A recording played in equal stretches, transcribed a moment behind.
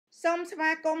សូមស្វា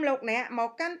គមន៍លោកអ្នកមក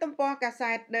កាន់ទំព័រកា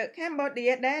សែត The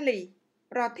Cambodia Daily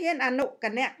ប្រធានអនុគ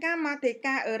ណៈកម្មាធិ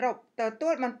ការអឺរ៉ុបទទួ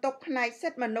លបន្ទុកផ្នែកសិ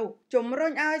ទ្ធិមនុស្សជំរុ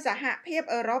ញឲ្យសហភាព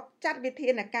អឺរ៉ុបចាត់វិធា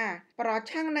នការប្រ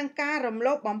ឆាំងនឹងការរំ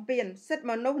លោភបំពានសិទ្ធិ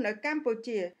មនុស្សនៅកម្ពុ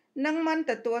ជានិងមិន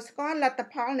ទទួលស្គាល់លទ្ធ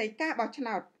ផលនៃការបោះឆ្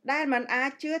នោតដែលមិនអា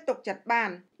ចជឿទុកចិត្តបាន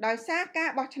ដោយសារការ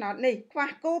បោះឆ្នោតនេះខ្វះ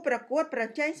គូប្រកួតប្រ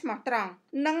ជែងស្មោះត្រង់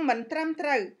និងមិនត្រឹមត្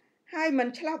រូវហើយមិន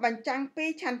ឆ្លុះបញ្ចាំងពី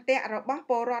ឆន្ទៈរបស់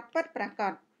ពលរដ្ឋពិតប្រាក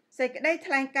ដសេចក្តី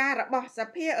ថ្លែងការណ៍របស់ស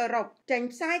ភាអឺរ៉ុបចេញ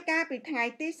ផ្សាយកាលពីថ្ងៃ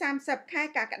ទី30ខែ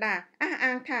កក្កដាអះ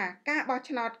អាងថាការបោះ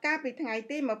ឆ្នោតកាលពីថ្ងៃ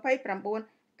ទី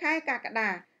29ខែកក្កដា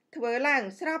ធ្វើឡើង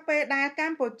ស្របពេលដែលក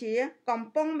ម្ពុជាកំ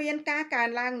ពុងមានការកើន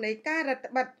ឡើងនៃការរឹត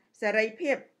បន្តឹងសេរី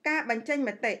ភាពការបញ្ចេញម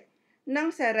តិនិង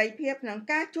សេរីភាពក្នុង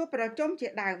ការជួបប្រជុំជា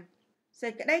ដើមសេ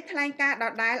ចក្តីថ្លែងការណ៍ដ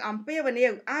ដែលអំពាវនា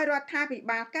វឲ្យរដ្ឋាភិ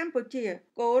បាលកម្ពុជា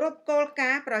គោរពគោល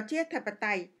ការណ៍ប្រជាធិប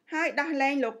តេយ្យហើយដោះលែ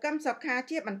ងលោកកឹមសុខា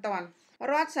ជាបន្ទាន់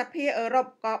រដ្ឋសភាអឺរ៉ុប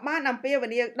ក៏បានអំពាវ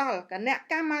នាវដល់គណៈ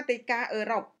កម្មាធិការអឺ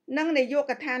រ៉ុបនិងនាយ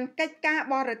កដ្ឋានកិច្ចការ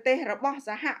បរទេសរបស់ស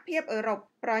ហភាពអឺរ៉ុប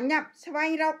ប្រញាប់ស្វែ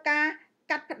ងរកការ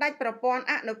កាត់ផ្តាច់ប្រព័ន្ធ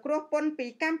អនុគ្រោះពន្ធពី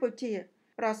កម្ពុជា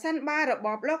ប្រសិនបើរប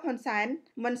បលោកហ៊ុនសែន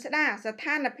មិនស្ដារស្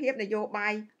ថានភាពនយោបា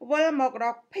យវិលមករ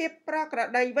កភាពប្រក្រ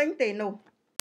តីវិញទេនោះ